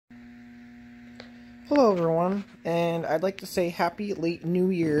Hello everyone, and I'd like to say happy late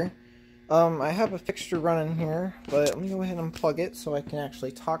new year. I have a fixture running here, but let me go ahead and unplug it so I can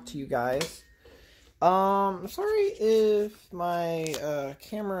actually talk to you guys. Sorry if my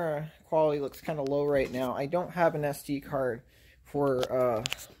camera quality looks kind of low right now. I don't have an SD card for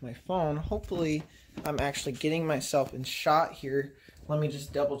my phone. Hopefully I'm actually getting myself in shot here. Let me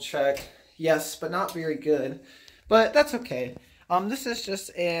just double check. Yes, but not very good. But that's okay. This is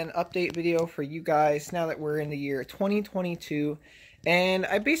just an update video for you guys now that we're in the year 2022. And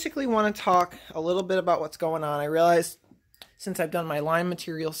I basically want to talk a little bit about what's going on. I realized since I've done my line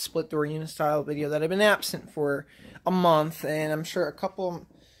material split door unit style video that I've been absent for a month. And I'm sure a couple,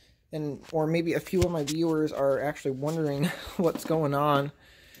 or maybe a few of my viewers are actually wondering what's going on.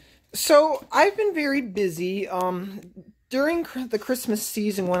 So I've been very busy. During the Christmas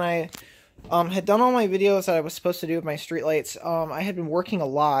season when I had done all my videos that I was supposed to do with my streetlights, I had been working a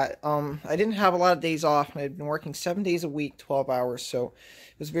lot. I didn't have a lot of days off. I had been working 7 days a week, 12 hours, so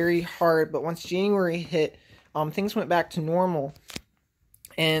it was very hard. But once January hit, things went back to normal.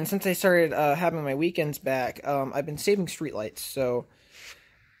 And since I started having my weekends back, I've been saving streetlights. So,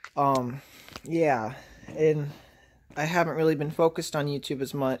 yeah, and I haven't really been focused on YouTube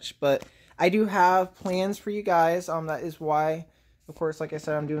as much, but I do have plans for you guys. That is why, of course, like I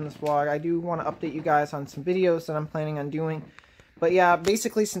said, I'm doing this vlog. I do want to update you guys on some videos that I'm planning on doing. But yeah,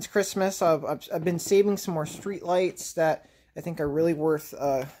 basically since Christmas, I've been saving some more street lights that I think are really worth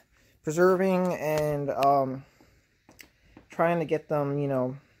preserving and trying to get them, you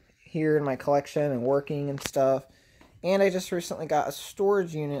know, here in my collection and working and stuff. And I just recently got a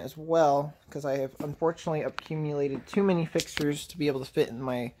storage unit as well, because I have unfortunately accumulated too many fixtures to be able to fit in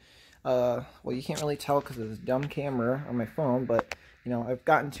my well, you can't really tell because of this dumb camera on my phone, but, you know, I've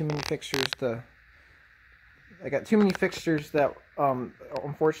gotten too many fixtures I got too many fixtures that,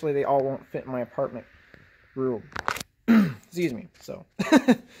 unfortunately, they all won't fit in my apartment room. Excuse me, so,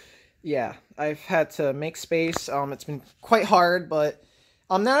 yeah, I've had to make space. It's been quite hard, but,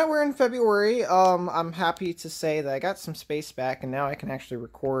 now that we're in February, I'm happy to say that I got some space back, and now I can actually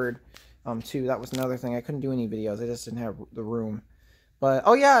record, too. That was another thing. I couldn't do any videos. I just didn't have the room. But,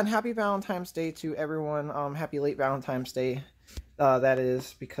 oh yeah, and happy Valentine's Day to everyone. Happy late Valentine's Day, that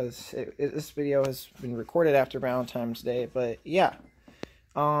is, because this video has been recorded after Valentine's Day. But, yeah.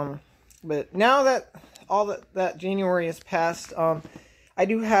 But now that all that January has passed, I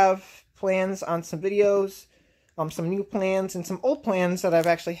do have plans on some videos, some new plans, and some old plans that I've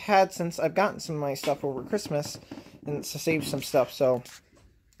actually had since I've gotten some of my stuff over Christmas, and to save some stuff. So,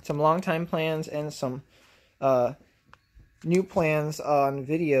 some long-time plans and some, new plans on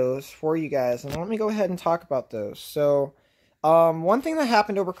videos for you guys, and let me go ahead and talk about those. So, one thing that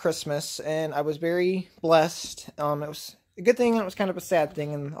happened over Christmas, and I was very blessed, it was a good thing and it was kind of a sad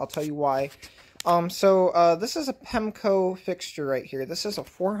thing, and I'll tell you why. This is a Pemco fixture right here. This is a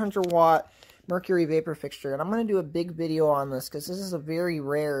 400 watt mercury vapor fixture, and I'm going to do a big video on this, because this is a very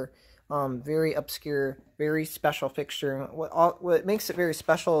rare, very obscure, very special fixture. What makes it very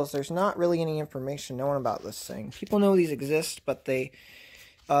special is there's not really any information known about this thing. People know these exist, but they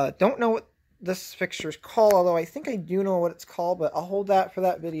don't know what this fixture is called, although I think I do know what it's called, but I'll hold that for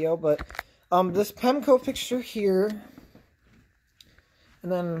that video. But this Pemco fixture here,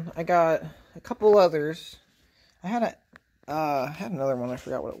 and then I got a couple others. I had another one, I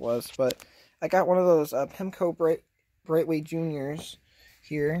forgot what it was, but I got one of those Pemco Brightway Juniors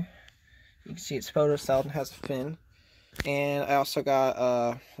here. You can see it's photocelled and has a fin. And I also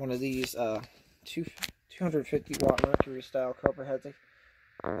got one of these 250 watt mercury style cobra heads.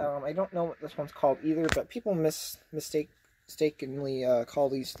 I don't know what this one's called either, but people mistakenly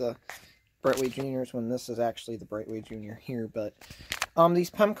call these the Brightway Juniors when this is actually the Brightway Junior here. But these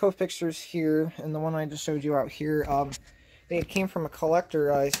Pemco fixtures here, and the one I just showed you out here, they came from a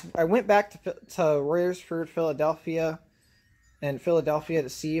collector. I went back to Royersford, Philadelphia, to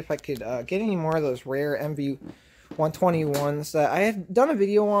see if I could get any more of those rare MV121s that I had done a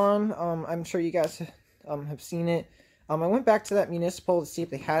video on. I'm sure you guys have seen it. I went back to that municipal to see if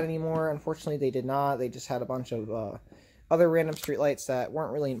they had any more. Unfortunately, they did not. They just had a bunch of other random streetlights that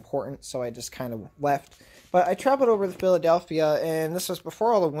weren't really important, so I just kind of left. But I traveled over to Philadelphia, and this was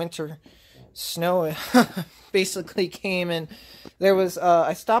before all the winter snow basically came, and there was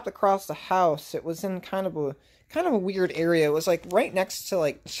I stopped across the house. It was in kind of a weird area. It was like right next to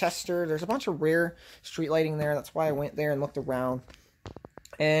like Chester. There's a bunch of rare street lighting there. That's why I went there and looked around.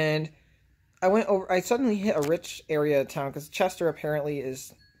 And I suddenly hit a rich area of town, because Chester apparently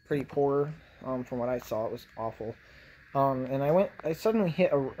is pretty poor. From what I saw, it was awful. And I suddenly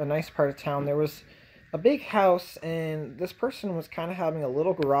hit a nice part of town. There was a big house, and this person was kind of having a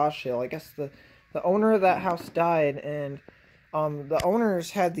little garage sale. I guess the the owner of that house died, and the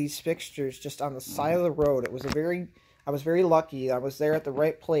owners had these fixtures just on the side of the road. I was very lucky. I was there at the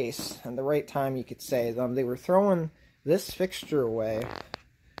right place and the right time, you could say. They were throwing this fixture away,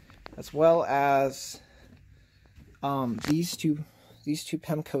 as well as these two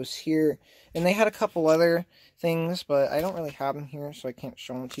Pemcos here, and they had a couple other things, but I don't really have them here, so I can't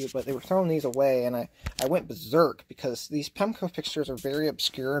show them to you. But they were throwing these away, and I went berserk because these Pemco fixtures are very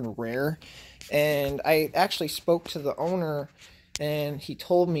obscure and rare. And I actually spoke to the owner, and he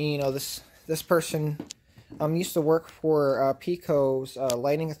told me, you know, this person used to work for Pico's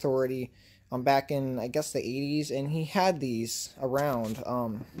Lighting Authority back in, I guess, the 80s, and he had these around.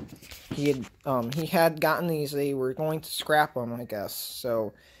 He had gotten these. They were going to scrap them, I guess.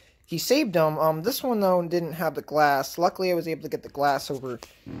 So he saved them. This one, though, didn't have the glass. Luckily, I was able to get the glass over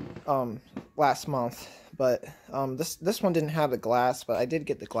last month. But this one didn't have the glass, but I did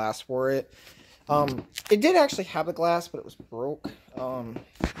get the glass for it. It did actually have the glass, but it was broke. I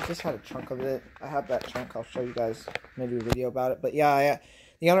just had a chunk of it. I have that chunk. I'll show you guys maybe a video about it. But yeah,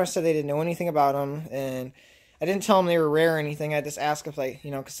 the owner said they didn't know anything about them, and I didn't tell them they were rare or anything. I just asked if, like, you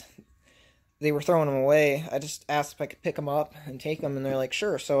know, because they were throwing them away. I just asked if I could pick them up and take them, and they're like,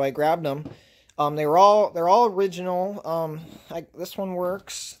 sure. So I grabbed them. They're all original. This one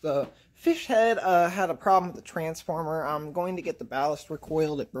works. The fish head had a problem with the transformer. I'm going to get the ballast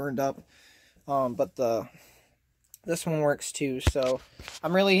recoiled. It burned up. But this one works too, so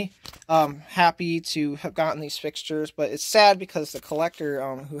I'm really happy to have gotten these fixtures. But it's sad because the collector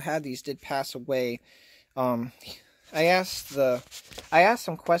who had these did pass away. I asked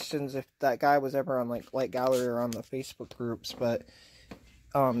some questions if that guy was ever on like Light Gallery or on the Facebook groups, but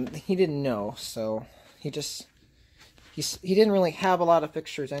he didn't know. So he didn't really have a lot of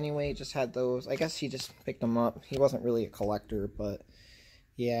fixtures anyway. He just had those. I guess he just picked them up. He wasn't really a collector, but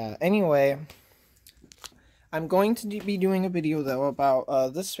yeah. Anyway, I'm going to be doing a video, though,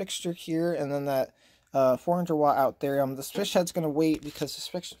 about this fixture here, and then that 400 watt out there. This fish head's going to wait because this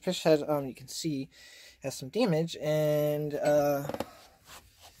fish head, you can see, has some damage, and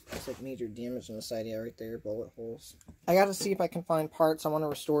it's like major damage on the side, yeah, right there, bullet holes. I got to see if I can find parts. I want to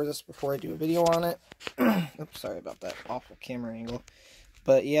restore this before I do a video on it. Oops, sorry about that awful camera angle.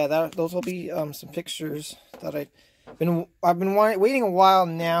 But yeah, those will be some fixtures that I've been waiting a while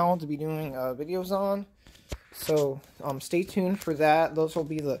now to be doing videos on. So stay tuned for that. Those will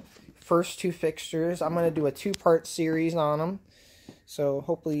be the first two fixtures. I'm going to do a two-part series on them. So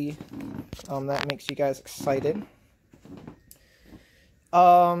hopefully that makes you guys excited.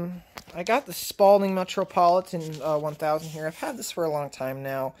 I got the Spalding Metropolitan 1000 here. I've had this for a long time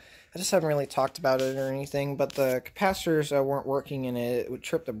now. I just haven't really talked about it or anything, but the capacitors weren't working in it. It would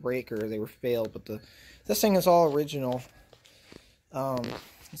trip the breaker. They were failed, but this thing is all original.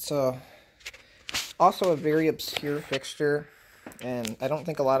 It's also a very obscure fixture, and I don't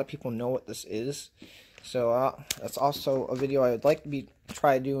think a lot of people know what this is. So that's also a video I would like to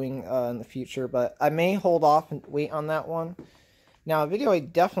try doing in the future, but I may hold off and wait on that one. Now, a video I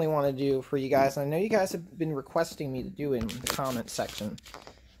definitely want to do for you guys, and I know you guys have been requesting me to do it in the comment section.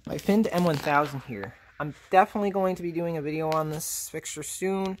 My Find M1000 here. I'm definitely going to be doing a video on this fixture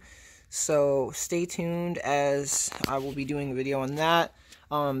soon, so stay tuned as I will be doing a video on that.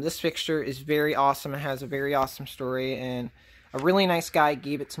 This fixture is very awesome. It has a very awesome story, and a really nice guy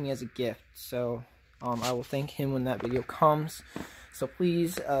gave it to me as a gift. So I will thank him when that video comes. So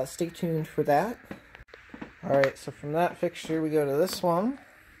please stay tuned for that. Alright, so from that fixture we go to this one.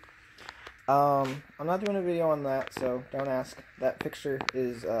 I'm not doing a video on that, so don't ask. That fixture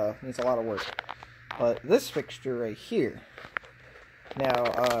needs a lot of work. But this fixture right here.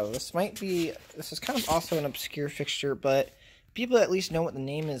 Now, this is kind of also an obscure fixture, but people at least know what the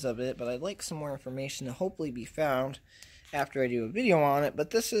name is of it, but I'd like some more information to hopefully be found after I do a video on it. But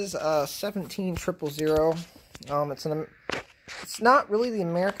this is 17000. It's not really the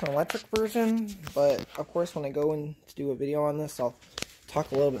American Electric version, but of course when I go in to do a video on this, I'll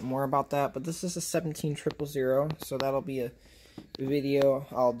talk a little bit more about that. But this is a 17000, so that'll be a video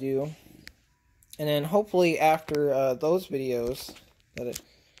I'll do. And then hopefully after those videos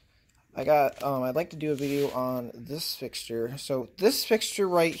I'd like to do a video on this fixture. So this fixture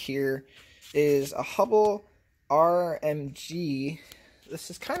right here is a Hubbell RMG. This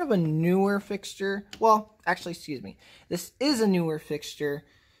is kind of a newer fixture. Well, actually, excuse me. This is a newer fixture,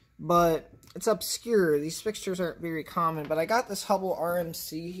 but it's obscure. These fixtures aren't very common, but I got this Hubbell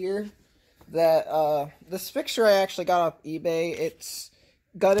RMC here. This fixture I actually got off eBay. It's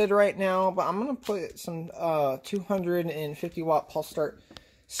gutted right now, but I'm going to put some 250 watt pulse start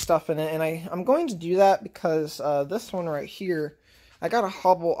stuff in it, and I'm going to do that because this one right here, I got a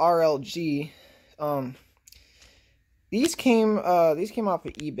Hubbell RLG, these came off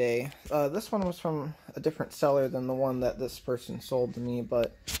of eBay. This one was from a different seller than the one that this person sold to me,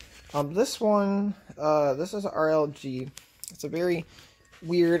 but this one, this is RLG. It's a very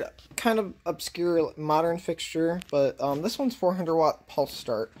weird, kind of obscure modern fixture, but this one's 400 watt pulse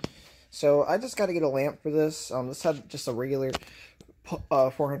start. So I just got to get a lamp for this. This had just a regular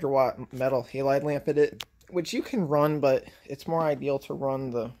 400 watt metal halide lamp in it, which you can run, but it's more ideal to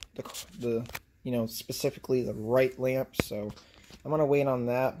run the you know, specifically the right lamp. So I'm gonna wait on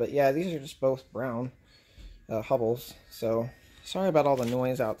that. But yeah, these are just both brown Hubbles. So sorry about all the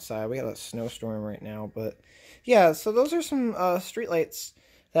noise outside. We got a snowstorm right now, but yeah. So those are some streetlights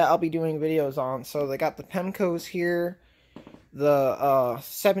that I'll be doing videos on. So they got the Pemcos here, the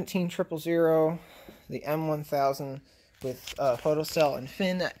 17000, the M1000 with photocell and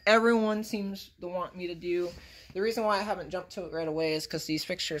fin that everyone seems to want me to do. The reason why I haven't jumped to it right away is because these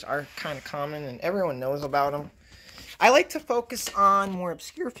fixtures are kind of common and everyone knows about them. I like to focus on more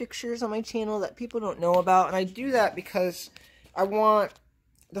obscure fixtures on my channel that people don't know about, and I do that because I want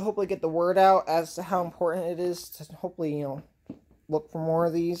to hopefully get the word out as to how important it is to hopefully, you know, look for more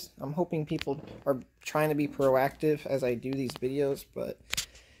of these. I'm hoping people are trying to be proactive as I do these videos, but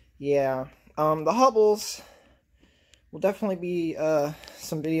yeah. The Hubbles will definitely be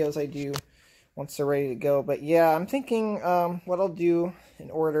some videos I do once they're ready to go. But yeah, I'm thinking what I'll do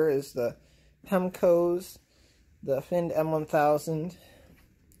in order is the Pemcos, the Find M1000,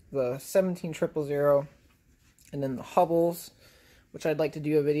 the 17000, and then the Hubbles, which I'd like to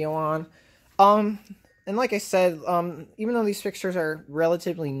do a video on. And like I said, even though these fixtures are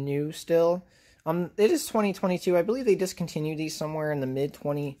relatively new still, it is 2022. I believe they discontinued these somewhere in the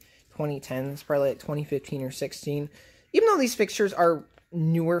mid-2010s, probably like 2015 or 16. Even though these fixtures are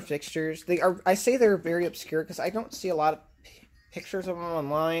newer fixtures, I say they're very obscure because I don't see a lot of pictures of them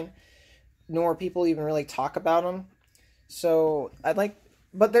online, nor people even really talk about them. So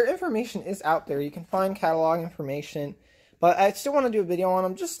but their information is out there. You can find catalog information, but I still want to do a video on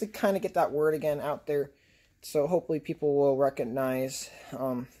them just to kind of get that word again out there. So hopefully people will recognize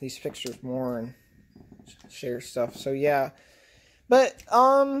these fixtures more and share stuff. So yeah. But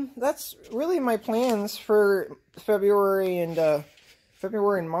that's really my plans for February and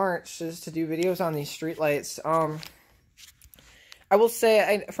March, is to do videos on these streetlights. I will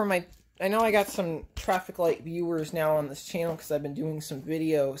say I know I got some traffic light viewers now on this channel because I've been doing some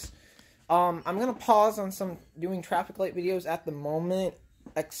videos. I'm gonna pause on doing traffic light videos at the moment,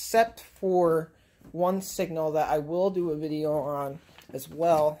 except for one signal that I will do a video on as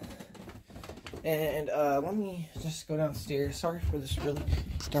well. And let me just go downstairs. Sorry for this really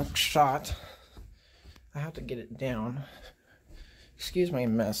dark shot. I have to get it down. Excuse my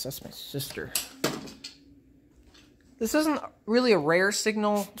mess. That's my sister. This isn't really a rare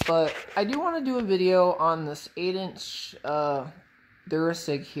signal, but I do want to do a video on this 8-inch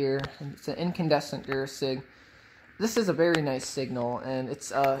Durasig here. It's an incandescent Durasig. This is a very nice signal, and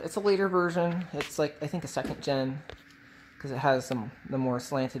it's a later version. It's like, I think, a 2nd gen, because it has the more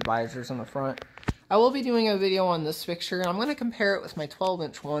slanted visors on the front. I will be doing a video on this fixture, and I'm going to compare it with my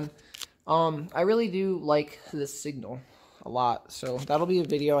 12-inch one. I really do like this signal a lot, so that'll be a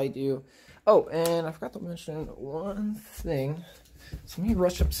video I do. Oh, and I forgot to mention one thing. So let me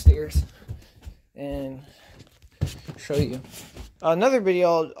rush upstairs and show you. Another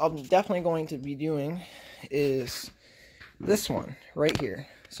video I'm definitely going to be doing is this one right here.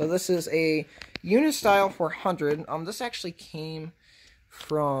 So this is a Unistyle 400. This actually came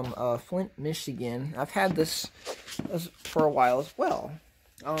from Flint, Michigan. I've had this for a while as well.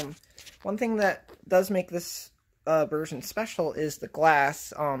 One thing that does make this version special is the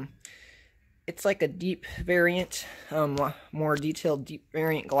glass. It's like a deep variant, more detailed deep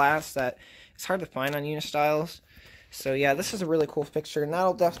variant glass that it's hard to find on Unistyles. So yeah, this is a really cool fixture, and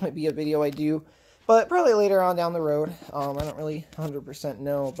that'll definitely be a video I do, but probably later on down the road. I don't really 100%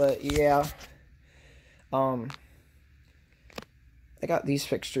 know, but yeah. I got these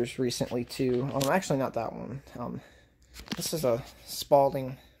fixtures recently too. Actually not that one. This is a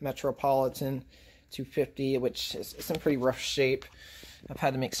Spalding Metropolitan 250, which is in pretty rough shape. I've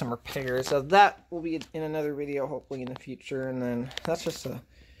had to make some repairs. So that will be in another video hopefully in the future. And then that's just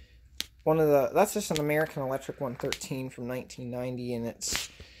that's just an American Electric 113 from 1990, and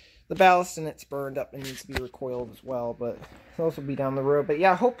the ballast in it's burned up and needs to be recoiled as well, but those will be down the road. But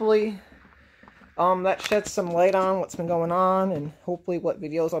yeah, hopefully that sheds some light on what's been going on, and hopefully what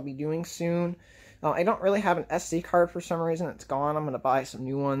videos I'll be doing soon. I don't really have an SD card for some reason. It's gone. I'm going to buy some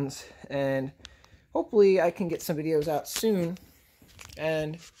new ones, and hopefully I can get some videos out soon.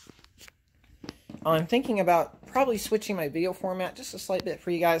 And I'm thinking about probably switching my video format just a slight bit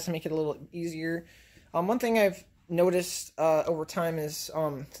for you guys to make it a little easier. One thing I've noticed over time is,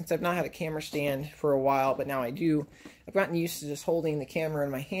 since I've not had a camera stand for a while, but now I do, I've gotten used to just holding the camera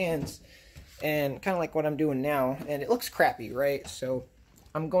in my hands, and kind of like what I'm doing now, and it looks crappy, right? So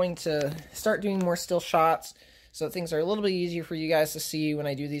I'm going to start doing more still shots, so things are a little bit easier for you guys to see when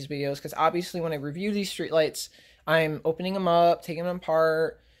I do these videos, because obviously when I review these streetlights, I'm opening them up, taking them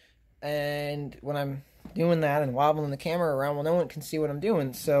apart, and when I'm doing that and wobbling the camera around, well, no one can see what I'm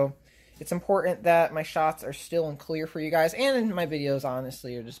doing. So it's important that my shots are still and clear for you guys, and my videos,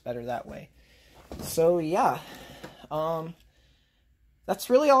 honestly, are just better that way. So yeah, that's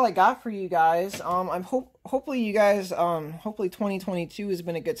really all I got for you guys. Hopefully you guys, hopefully 2022 has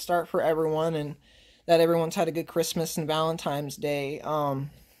been a good start for everyone, and that everyone's had a good Christmas and Valentine's Day.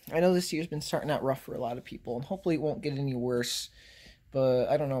 I know this year's been starting out rough for a lot of people, and hopefully it won't get any worse, but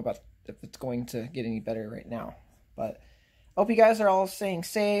I don't know about if it's going to get any better right now. But I hope you guys are all staying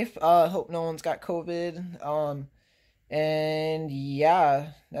safe. Hope no one's got COVID. And yeah,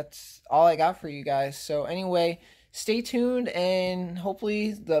 that's all I got for you guys. So anyway, stay tuned, and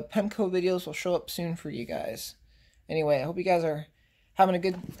hopefully the Pemco videos will show up soon for you guys. Anyway, I hope you guys are having a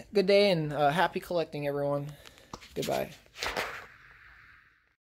good day, and happy collecting, everyone. Goodbye.